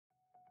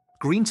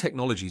Green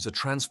technologies are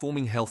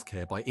transforming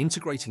healthcare by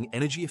integrating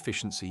energy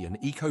efficiency and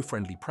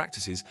eco-friendly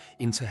practices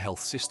into health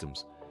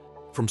systems.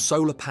 From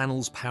solar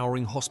panels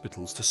powering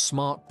hospitals to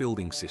smart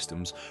building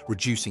systems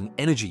reducing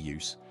energy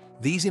use,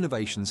 these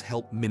innovations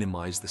help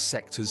minimize the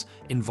sector's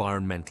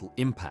environmental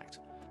impact.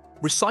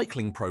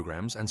 Recycling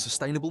programs and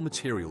sustainable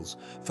materials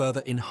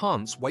further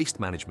enhance waste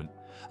management,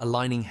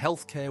 aligning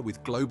healthcare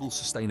with global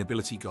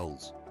sustainability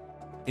goals.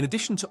 In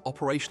addition to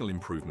operational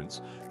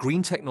improvements,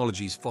 green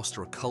technologies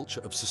foster a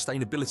culture of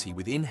sustainability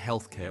within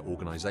healthcare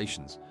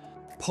organizations.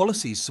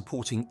 Policies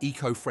supporting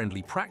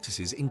eco-friendly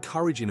practices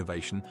encourage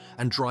innovation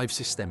and drive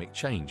systemic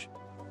change.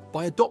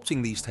 By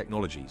adopting these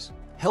technologies,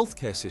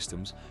 healthcare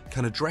systems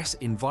can address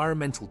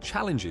environmental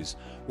challenges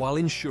while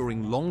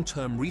ensuring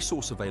long-term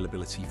resource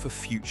availability for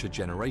future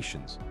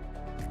generations.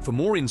 For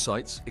more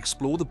insights,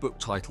 explore the book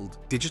titled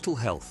Digital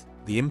Health: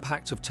 The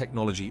Impact of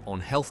Technology on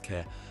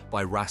Healthcare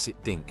by Rasit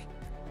Dinc.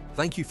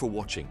 Thank you for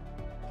watching.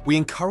 We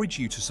encourage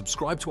you to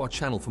subscribe to our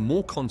channel for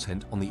more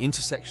content on the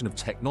intersection of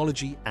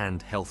technology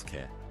and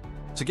healthcare.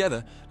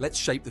 Together, let's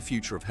shape the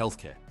future of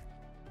healthcare.